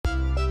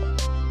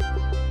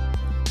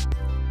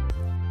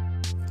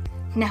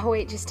Now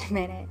wait just a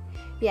minute.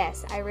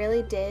 Yes, I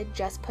really did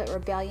just put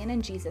rebellion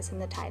and Jesus in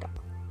the title.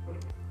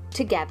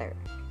 Together.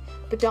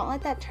 But don't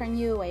let that turn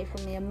you away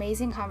from the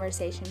amazing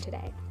conversation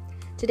today.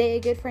 Today, a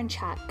good friend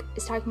Chuck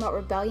is talking about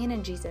rebellion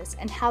and Jesus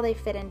and how they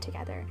fit in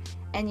together,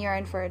 and you're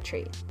in for a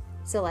treat.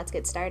 So let's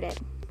get started.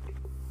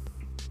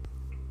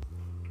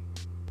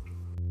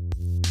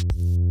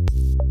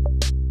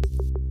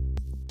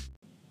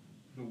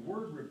 The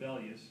word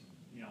rebellious,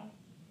 you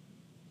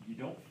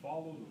don't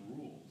follow the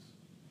rules.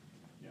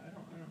 Yeah, I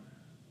don't.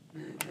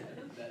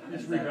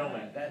 It's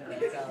rebelling.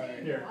 That's our.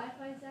 Here.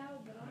 Wi-Fi's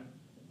out, but I'm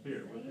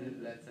Here,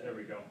 That's there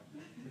we go.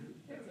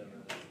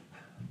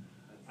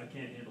 I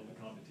can't handle the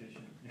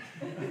competition.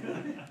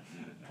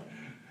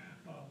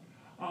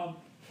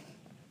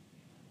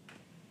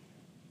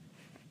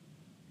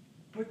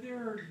 But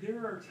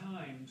there are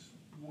times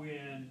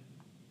when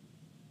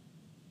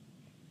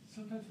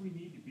sometimes we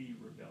need to be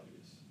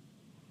rebellious.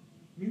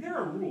 I mean, there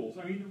are rules.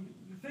 I mean,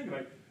 think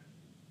about it.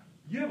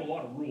 You have a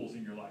lot of rules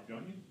in your life,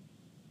 don't you?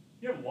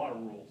 You have a lot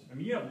of rules. I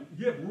mean, you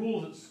have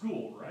rules at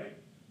school, right?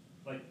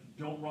 Like,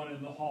 don't run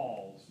in the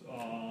halls.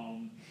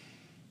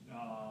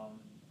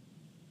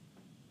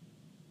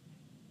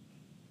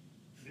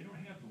 They don't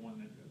have the one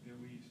that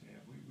we used to have.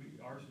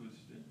 Ours was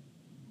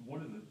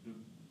one of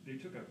they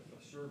took a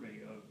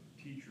survey of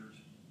teachers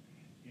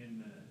in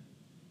the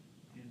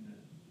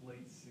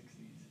late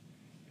 60s,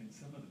 and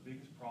some of the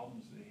biggest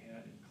problems they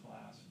had in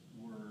class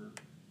were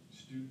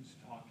students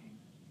talking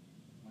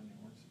when they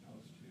weren't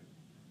supposed to.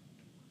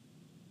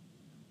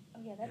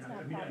 Oh yeah, that's not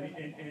a I problem.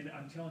 mean, and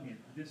I'm telling you,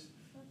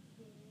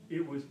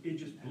 it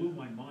just blew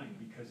my mind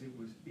because it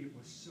was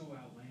so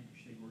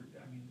outlandish.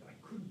 I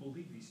couldn't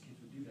believe these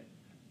kids would do that.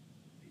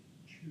 They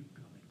chewed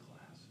gum in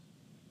class.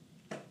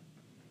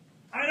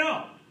 I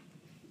know.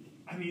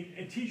 I mean,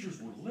 and teachers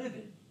were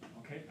livid.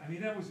 Okay, I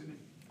mean that was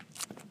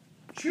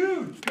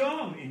chewed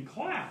gum in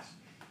class.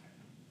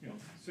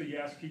 So you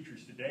ask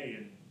teachers today,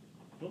 and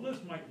the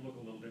list might look a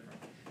little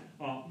different.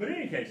 But in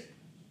any case,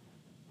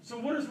 so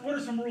what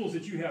are some rules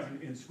that you have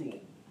in school?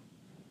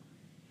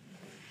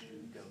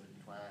 Go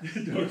in class.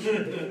 Don't you?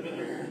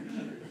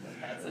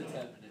 That's a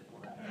definite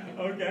one.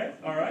 Okay,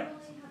 all right. You only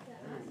have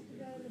to ask to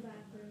go to the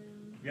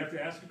bathroom. You have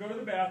to ask to go to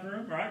the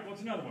bathroom. All right,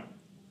 what's another one?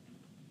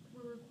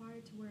 We're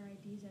required to wear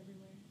IDs everywhere.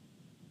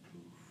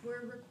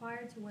 We're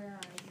required to wear our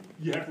ID.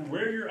 You have to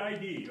wear your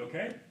ID,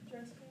 okay?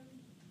 Dress code.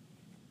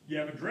 You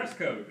have a dress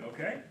code,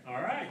 okay?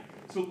 All right.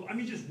 So, I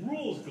mean, just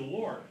rules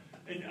galore.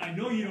 And I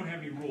know you don't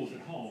have any rules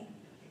at home.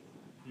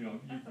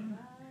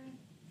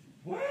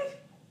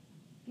 What?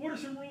 What are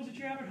some rules that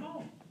you have at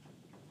home?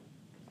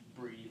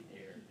 Breathe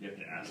air. You have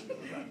to ask for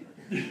that.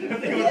 You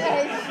have to go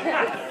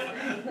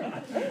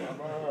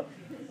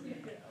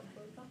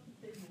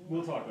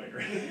We'll talk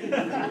later.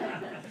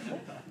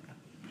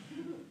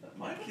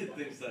 My kid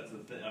thinks that's a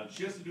thing.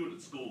 She has to do it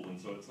at school,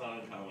 and so it's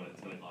not uncommon at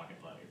 10 o'clock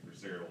at night for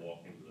Sarah to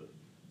walk into the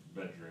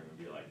bedroom and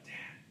be like,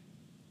 "Dad,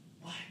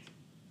 what?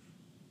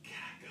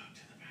 Can I go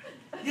to the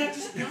bathroom?" Yeah,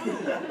 just go.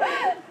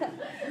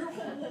 You're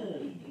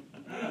home.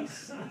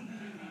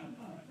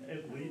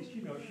 At least,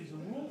 she's a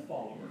rule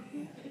follower.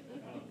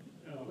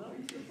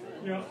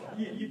 You have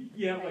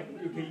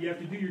you have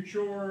to do your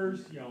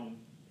chores,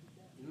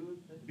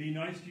 be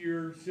nice to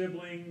your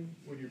sibling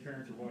when your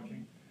parents are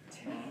watching.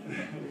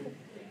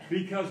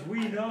 Because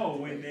we know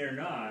when they're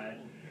not,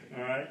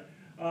 all right?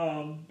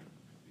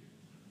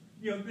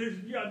 You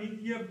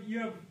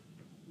have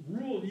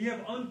rules, you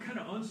have kind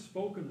of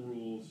unspoken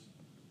rules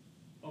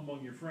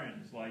among your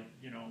friends. Like,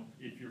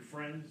 if your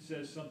friend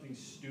says something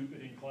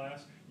stupid in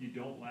class, you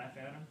don't laugh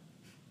at him.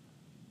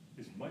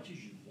 As much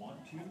as you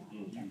want to,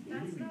 you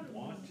really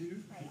want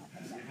to.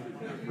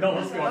 No,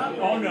 let's go.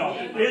 Oh no,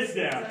 it's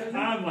down.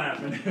 I'm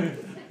laughing.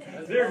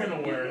 They're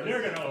gonna wear it.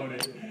 They're gonna own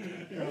it.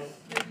 You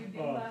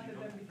do laugh at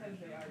them because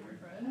they are your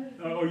friend.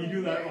 Oh, you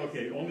do that?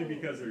 Okay, only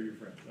because they're your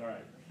friends. All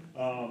right.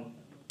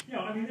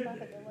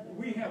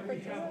 We have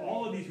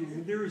all of these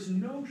rules. There is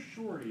no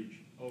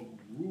shortage of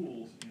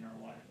rules in our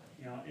life.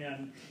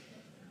 And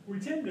we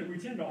tend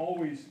to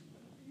always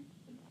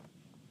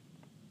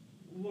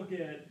look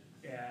at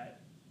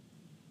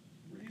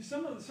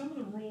some of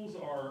the rules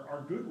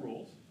are good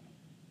rules.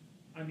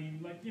 I mean,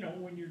 like,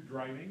 when you're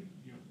driving,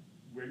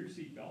 wear your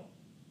seatbelt.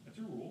 That's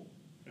a rule.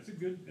 That's a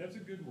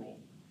good rule.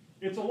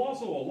 It's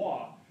also a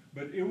law,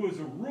 but it was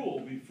a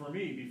rule for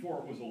me before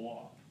it was a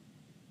law.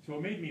 So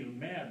it made me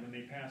mad when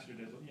they passed it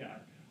as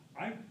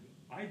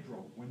I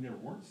drove when there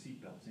weren't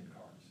seatbelts in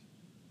cars.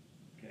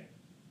 Okay,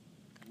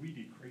 we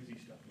did crazy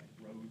stuff like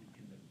rode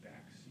in the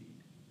back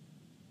seat,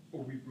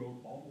 or we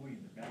rode all the way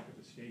in the back of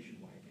a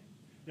station wagon.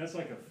 That's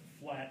like a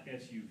flat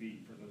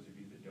SUV for those of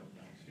you that don't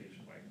know.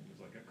 Station wagon was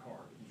like a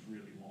car. It was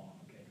really long.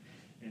 Okay,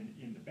 and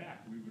in the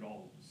back we would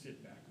all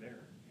sit back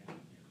there and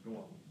go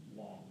on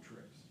long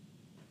trips.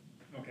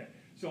 Okay,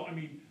 so I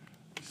mean,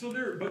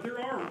 there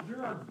are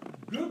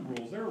good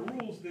rules. There are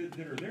rules that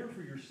are there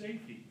for your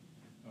safety.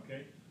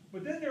 Okay,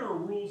 but then there are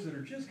rules that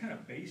are just kind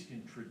of based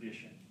in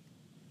tradition.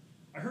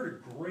 I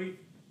heard a great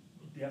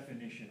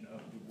definition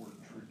of the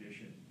word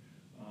tradition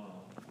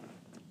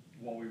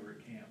while we were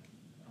at camp,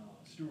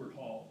 Stuart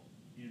Hall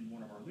in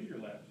one of our leader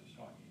labs was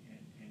talking,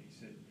 and he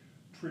said,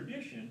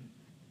 tradition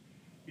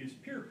is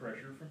peer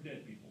pressure from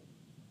dead people.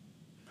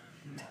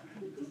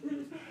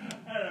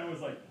 And I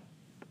was like,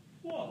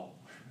 whoa,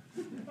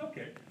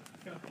 okay.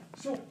 Yeah.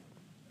 So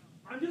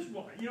I'm just,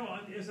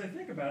 as I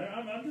think about it,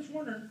 I'm just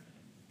wondering,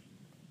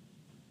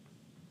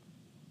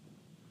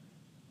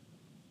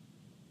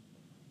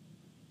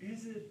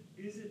 is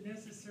it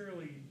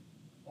necessarily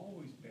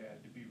always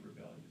bad to be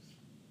rebellious?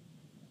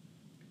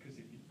 Because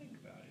if you think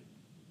about it,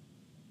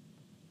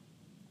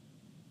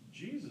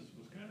 Jesus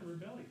was kind of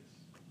rebellious.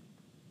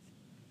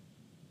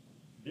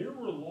 There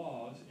were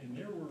laws and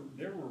there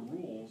were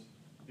rules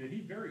that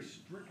he very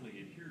strictly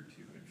adhered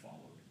to and followed.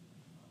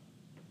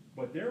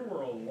 But there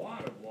were a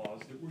lot of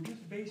laws that were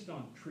just based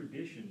on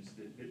traditions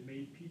that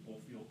made people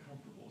feel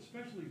comfortable,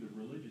 especially the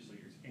religious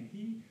leaders. And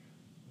he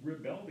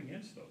rebelled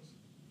against those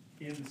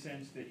in the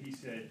sense that he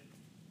said,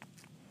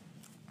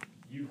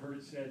 you've heard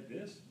it said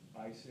this,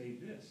 I say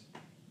this.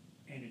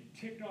 And it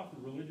ticked off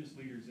the religious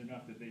leaders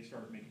enough that they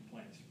started making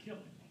plans to kill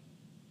him.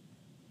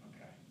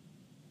 Okay.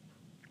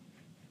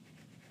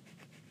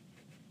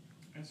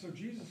 And so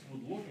Jesus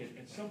would look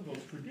at some of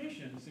those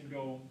traditions and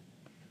go,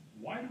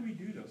 why do we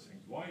do those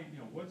things? Why,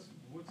 what's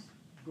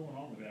going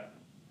on with that?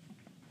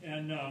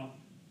 And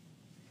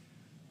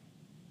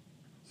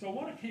so I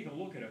want to take a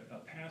look at a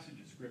passage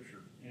of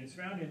Scripture, and it's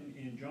found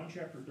in John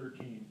chapter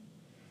 13.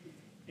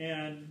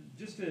 And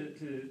just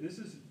this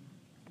is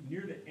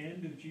near the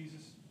end of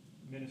Jesus'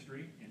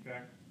 ministry, in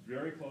fact,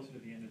 very close to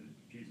the end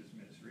of Jesus'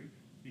 ministry,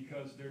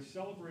 because they're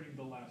celebrating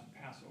the last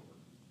Passover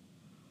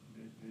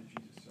that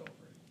Jesus celebrated.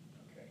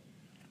 Okay.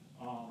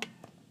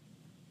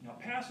 Now,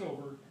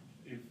 Passover,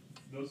 if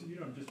those of you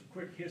don't, just a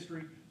quick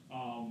history,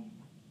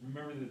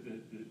 remember that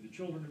the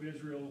children of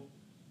Israel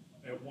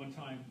at one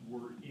time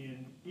were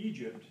in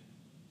Egypt,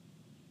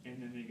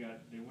 and then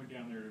they went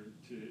down there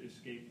to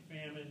escape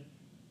famine,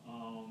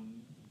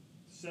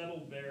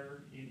 settled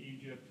there in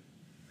Egypt,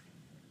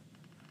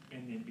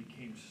 and then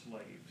became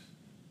slaves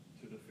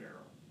to the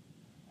Pharaoh.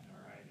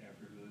 All right,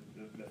 after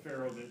the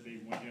Pharaoh that they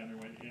went down there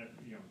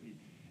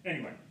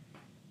anyway.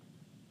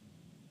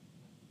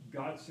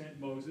 God sent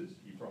Moses.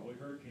 You probably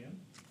heard him.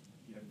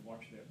 If you haven't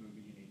watched that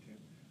movie, you need to.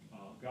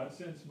 God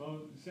sends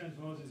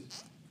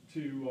Moses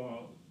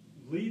to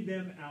lead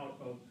them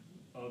out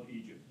of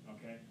Egypt.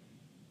 Okay.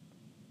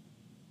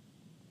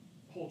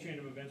 Whole chain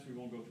of events. We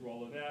won't go through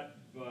all of that,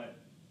 but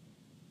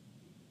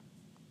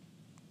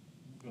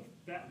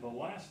the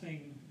last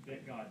thing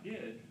that God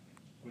did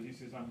was he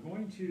says, I'm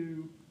going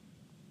to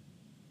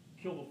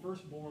kill the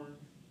firstborn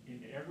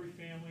in every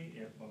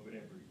family, of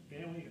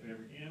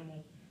every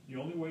animal. The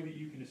only way that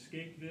you can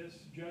escape this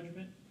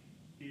judgment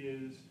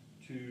is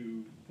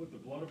to put the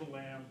blood of a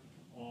lamb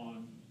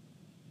on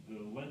the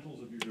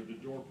lintels of the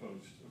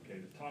doorposts, okay,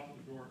 the top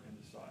of the door and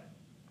the side.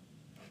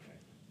 Okay,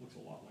 looks a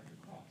lot like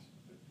a cross,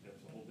 but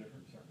that's a whole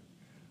different subject.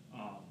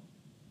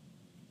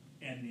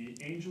 And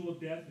the angel of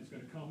death is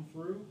going to come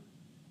through,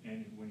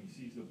 and when he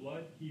sees the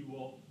blood, he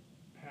will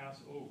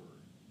pass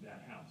over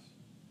that house.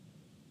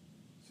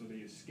 So they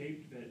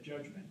escaped that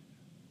judgment,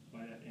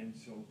 and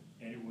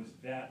it was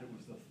that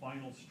was the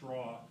final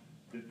straw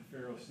that the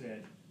Pharaoh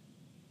said,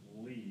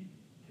 leave,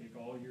 take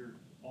all your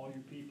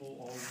people,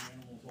 all your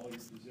animals, all your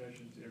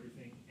possessions,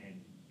 everything, and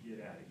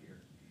get out of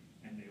here.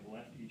 And they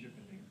left Egypt,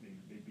 and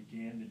they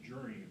began the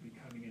journey of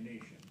becoming a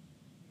nation.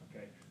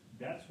 Okay,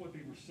 that's what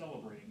they were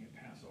celebrating at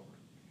Passover.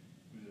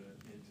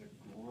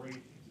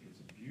 It's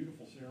a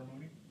beautiful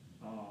ceremony.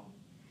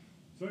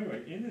 So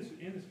anyway, in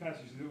this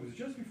passage, it was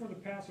just before the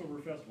Passover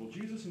festival.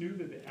 Jesus knew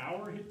that the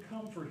hour had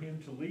come for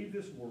him to leave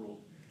this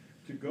world,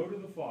 to go to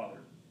the Father.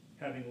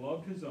 Having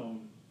loved his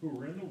own who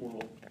were in the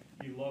world,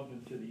 he loved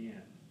them to the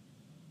end.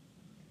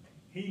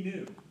 He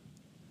knew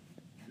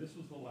this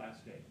was the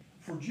last day.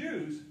 For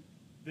Jews,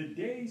 the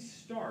day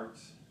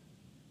starts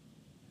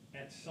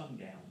at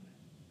sundown.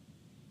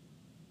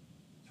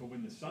 So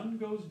when the sun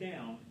goes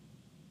down,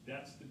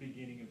 that's the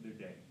beginning of their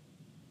day,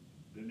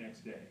 the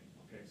next day.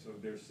 Okay, so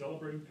they're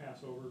celebrating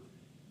Passover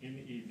in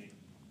the evening.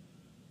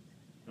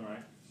 All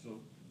right, so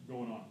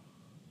going on.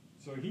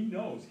 So he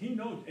knows,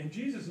 and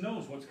Jesus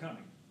knows what's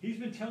coming. He's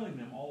been telling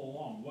them all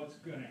along what's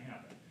going to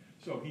happen.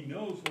 So he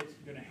knows what's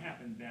going to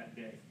happen that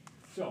day.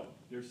 So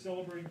they're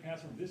celebrating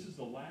Passover. This is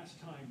the last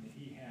time that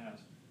he has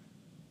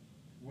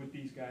with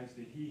these guys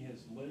that he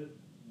has lived,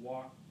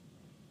 walked,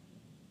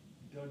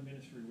 done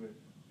ministry with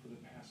for the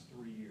past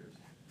 3 years.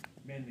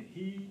 Men that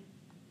he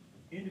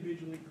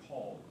individually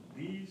called.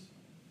 This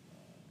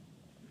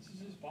is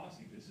his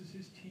bossy. This is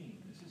his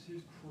team. This is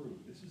his crew.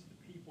 This is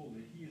the people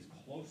that he is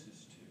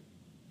closest to.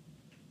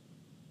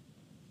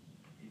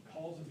 He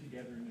calls them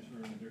together in this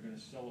room, and they're going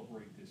to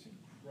celebrate this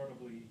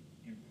incredibly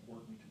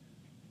important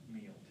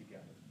meal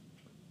together.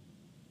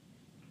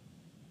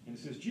 And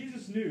it says,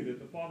 Jesus knew that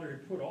the Father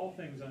had put all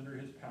things under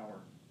his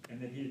power,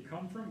 and that he had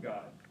come from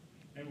God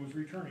and was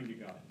returning to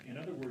God. In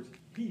other words,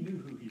 he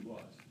knew who he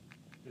was.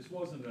 This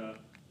wasn't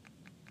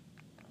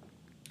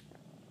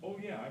oh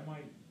yeah, I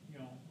might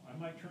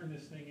might turn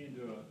this thing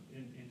into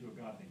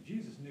a God thing.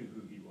 Jesus knew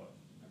who he was.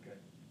 Okay.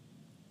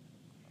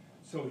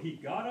 So he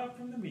got up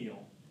from the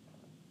meal,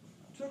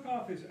 took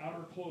off his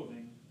outer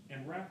clothing,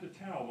 and wrapped a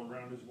towel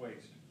around his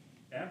waist.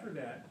 After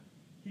that,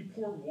 he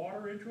poured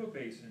water into a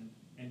basin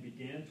and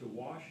began to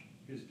wash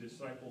his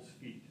disciples'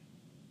 feet,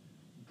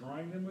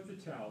 drying them with the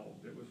towel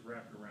that was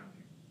wrapped around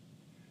him.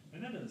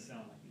 And that doesn't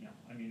sound like,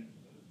 I mean,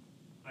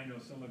 I know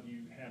some of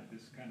you have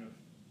this kind of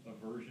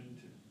aversion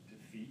to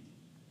feet,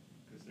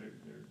 because they're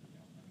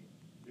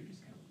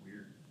just kind of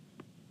weird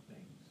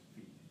things,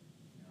 feet.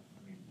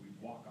 I mean, we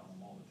walk on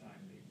them all the time.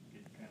 They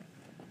get kind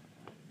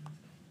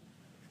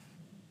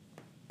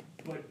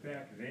of. But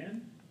back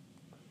then,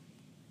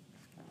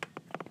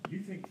 you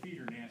think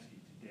feet are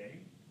nasty today.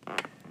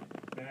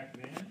 Back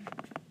then,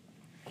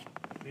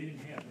 they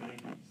didn't have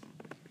Nikes.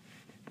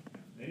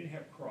 They didn't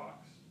have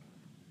Crocs.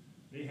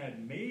 They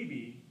had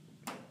maybe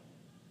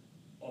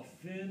a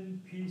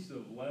thin piece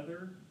of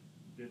leather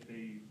that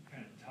they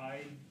kind of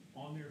tied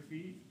on their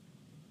feet,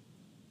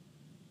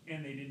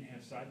 and they didn't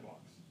have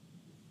sidewalks,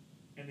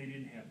 and they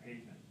didn't have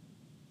pavement,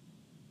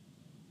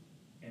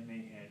 and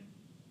they had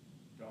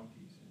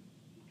donkeys and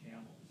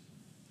camels,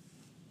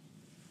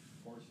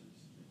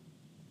 horses that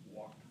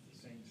walked the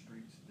same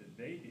streets that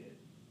they did.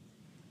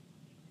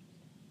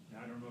 Now,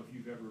 I don't know if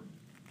you've ever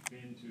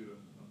been to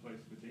a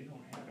place, but they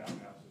don't have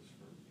outhouses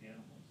for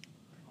animals.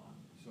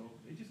 So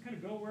they just kind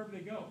of go wherever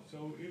they go.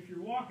 So if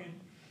you're walking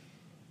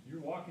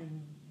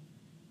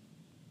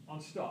on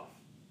stuff.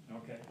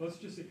 Okay, let's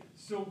just say.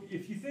 So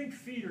if you think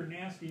feet are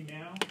nasty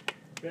now,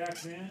 back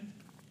then,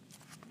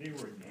 they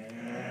were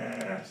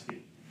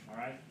nasty. All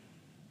right?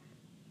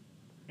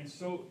 And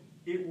so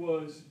it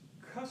was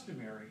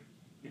customary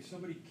if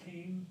somebody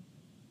came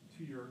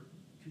to your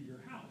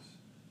house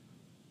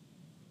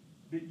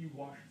that you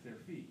washed their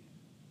feet.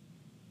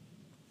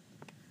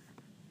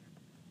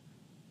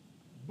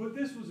 But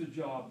this was a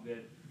job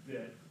that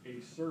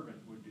a servant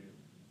would do.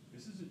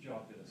 This is a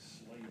job that a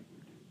slave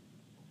would do.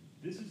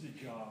 This is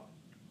a job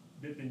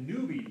that the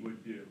newbie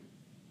would do.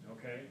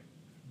 Okay?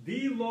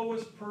 The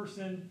lowest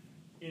person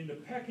in the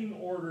pecking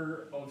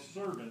order of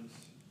servants,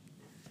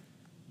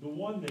 the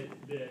one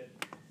that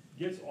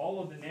gets all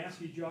of the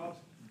nasty jobs,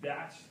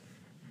 that's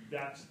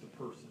the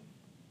person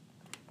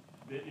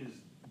that is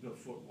the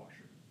foot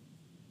washer.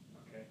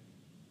 Okay?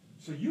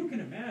 So you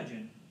can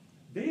imagine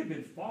they have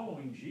been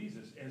following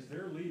Jesus as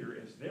their leader,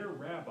 as their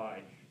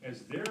rabbi,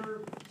 as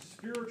their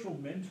spiritual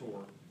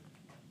mentor,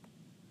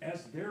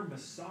 as their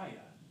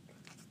Messiah,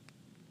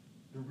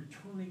 the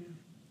returning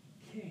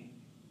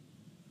king.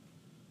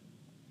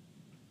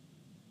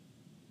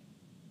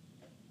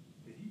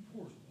 That he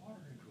pours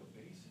water into a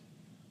basin,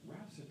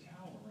 wraps a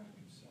towel around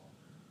himself,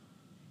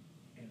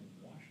 and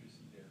washes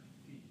their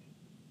feet.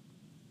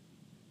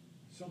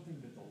 Something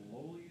that the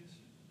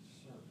lowliest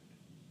servant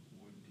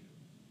would do.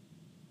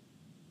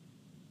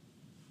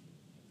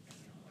 And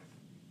they're like,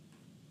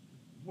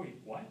 wait,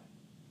 what?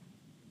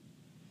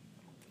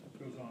 It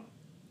goes on.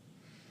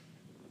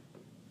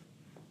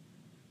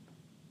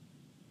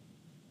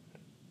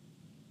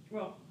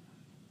 Well,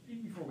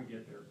 even before we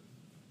get there,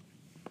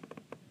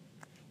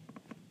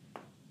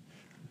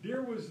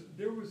 there was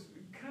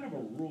kind of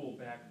a rule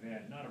back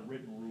then, not a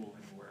written rule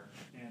anywhere,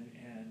 and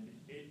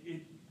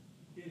it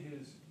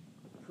has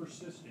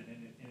persisted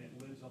and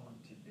it lives on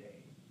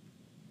today.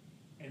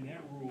 And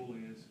that rule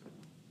is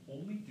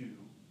only do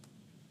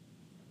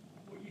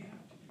what you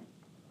have to do.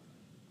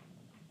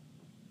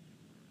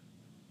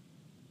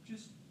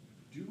 Just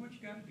do what you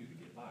got to do to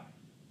get by,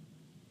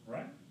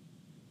 right?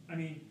 I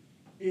mean,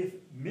 if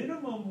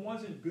minimum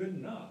wasn't good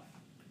enough,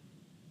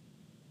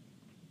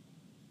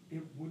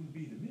 it wouldn't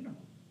be the minimum.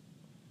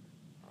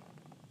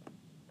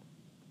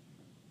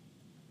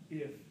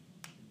 If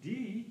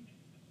D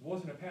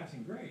wasn't a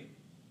passing grade,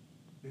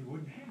 they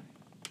wouldn't have it.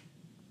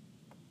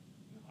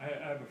 I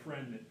have a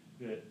friend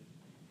that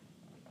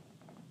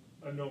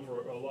I've known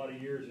for a lot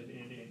of years,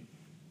 and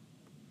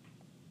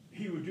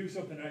he would do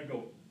something, and I'd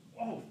go,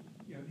 oh,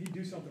 he'd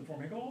do something for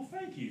me. I go, oh,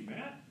 thank you,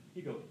 Matt.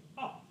 He'd go,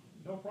 oh,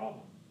 no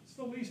problem. It's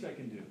the least I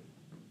can do.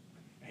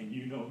 And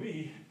you know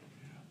me,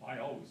 I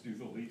always do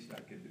the least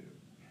I can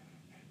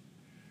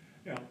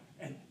do.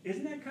 And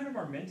isn't that kind of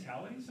our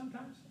mentality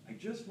sometimes? I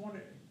just want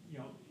to,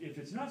 if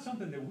it's not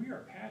something that we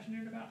are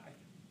passionate about,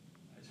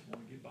 I just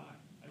want to get by.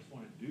 I just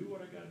want to do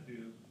what I got to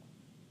do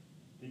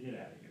to get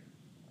out of here.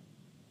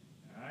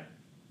 All right?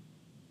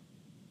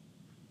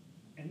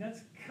 And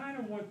that's kind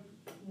of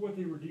what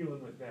they were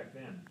dealing with back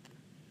then.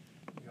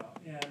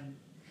 And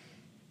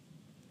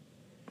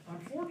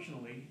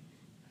unfortunately,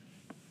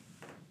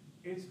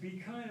 it's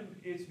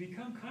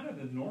become kind of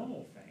the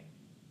normal thing.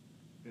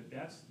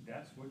 That's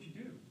what you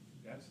do.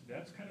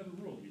 That's kind of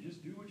the rule. You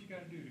just do what you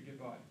got to do to get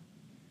by.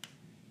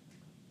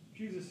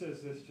 Jesus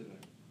says this to them.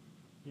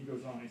 He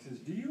goes on. He says,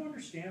 "Do you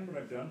understand what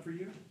I've done for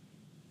you?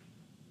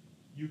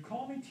 You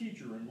call me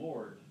teacher and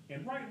Lord,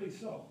 and rightly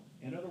so.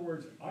 In other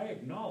words, I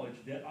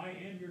acknowledge that I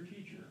am your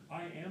teacher.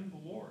 I am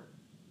the Lord."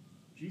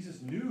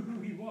 Jesus knew who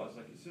he was,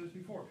 like it says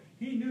before.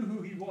 He knew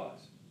who he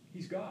was.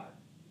 He's God.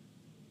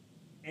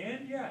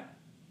 And yet.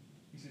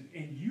 He says,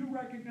 and you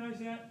recognize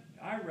that?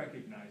 I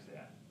recognize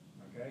that.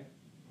 Okay?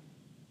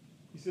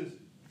 He says,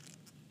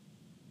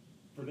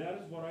 for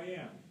that is what I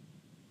am.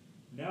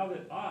 Now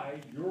that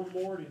I, your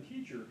Lord and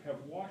teacher,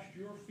 have washed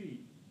your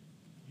feet,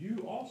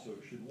 you also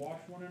should wash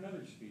one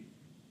another's feet.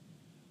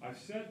 I have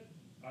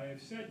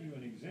set you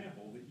an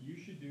example that you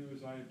should do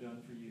as I have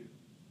done for you.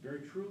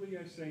 Very truly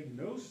I say,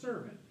 no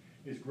servant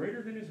is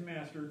greater than his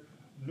master,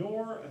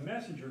 nor a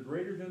messenger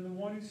greater than the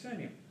one who sent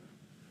him.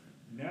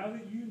 Now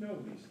that you know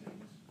these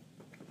things,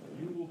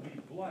 you will be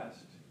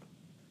blessed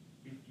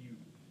if you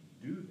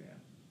do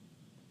them.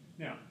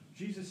 Now,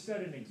 Jesus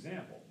set an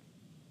example.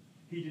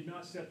 He did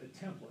not set the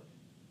template.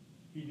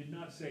 He did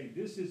not say,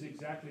 this is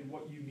exactly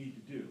what you need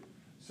to do.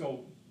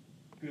 So,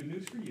 good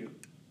news for you.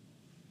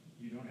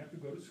 You don't have to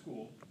go to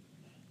school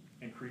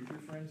and creep your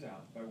friends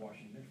out by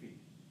washing their feet.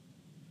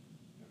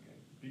 Okay?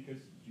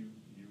 Because you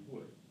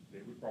would. They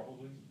would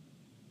probably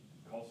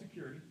call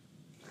security,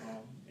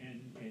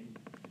 and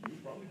you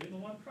would probably get in a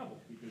lot of trouble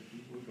because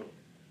people would go,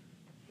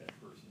 that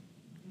person.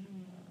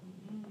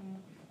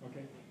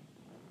 Okay?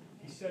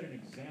 He set an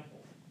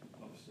example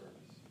of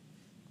service.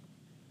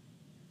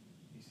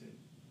 He said,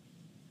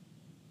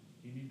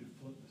 you need to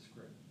flip the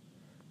script.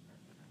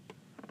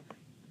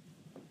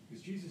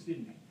 Because Jesus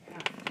didn't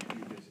have to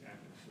do this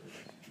act of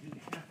service. He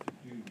didn't have to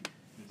do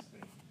this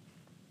thing.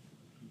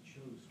 He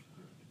chose to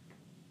do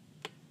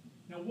it.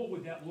 Now, what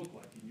would that look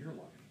like in your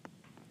life?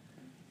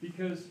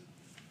 Because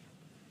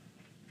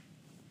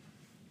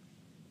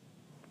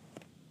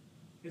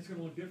it's going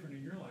to look different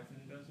in your life than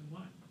it does in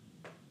mine.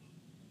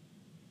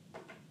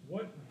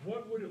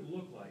 What would it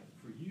look like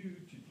for you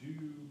to do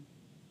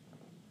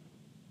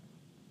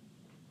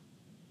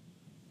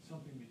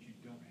something that you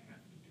don't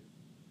have to do?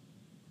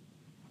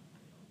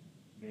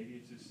 Maybe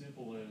it's as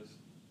simple as,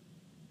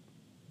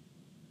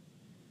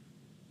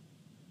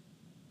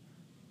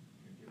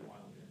 you get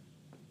wild here,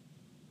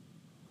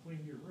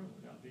 clean your room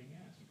without being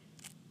asked.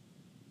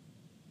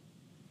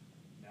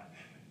 Now,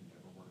 that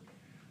never worked.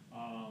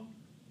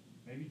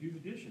 Maybe do the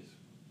dishes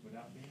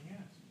without being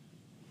asked.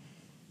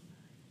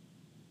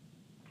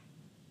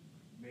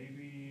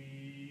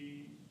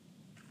 Maybe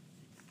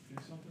do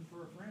something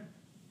for a friend.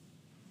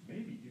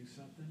 Maybe do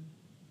something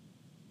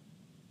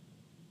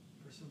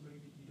for somebody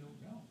that you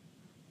don't know.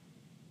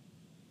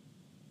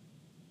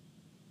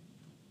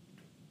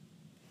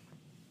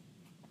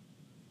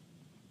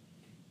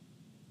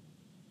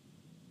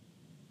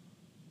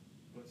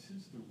 But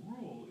since the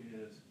rule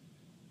is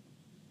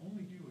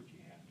only do what you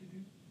have to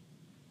do,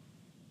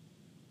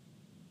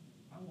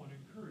 I want to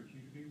encourage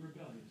you to be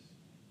rebellious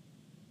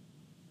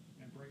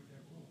and break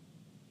that rule.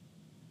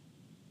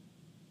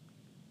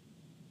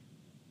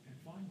 And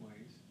find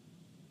ways,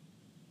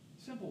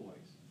 simple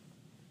ways.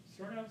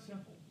 Start out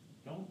simple.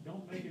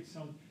 Don't make it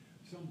some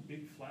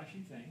big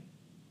flashy thing.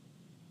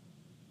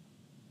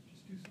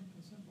 Just do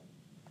something simple.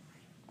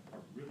 A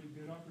really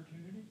good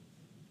opportunity,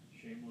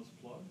 shameless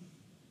plug.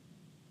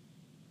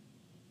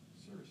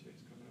 Service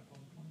Day's coming up on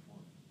the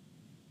 24th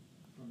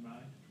from 9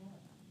 to 12.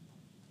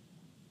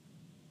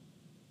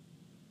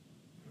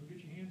 Come get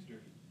your hands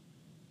dirty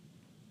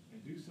and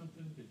do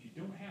something that you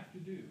don't have to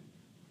do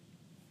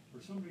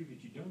for somebody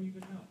that you don't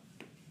even know.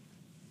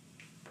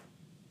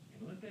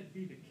 And let that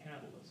be the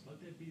catalyst. Let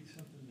that be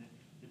something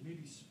that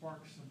maybe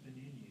sparks something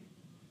in you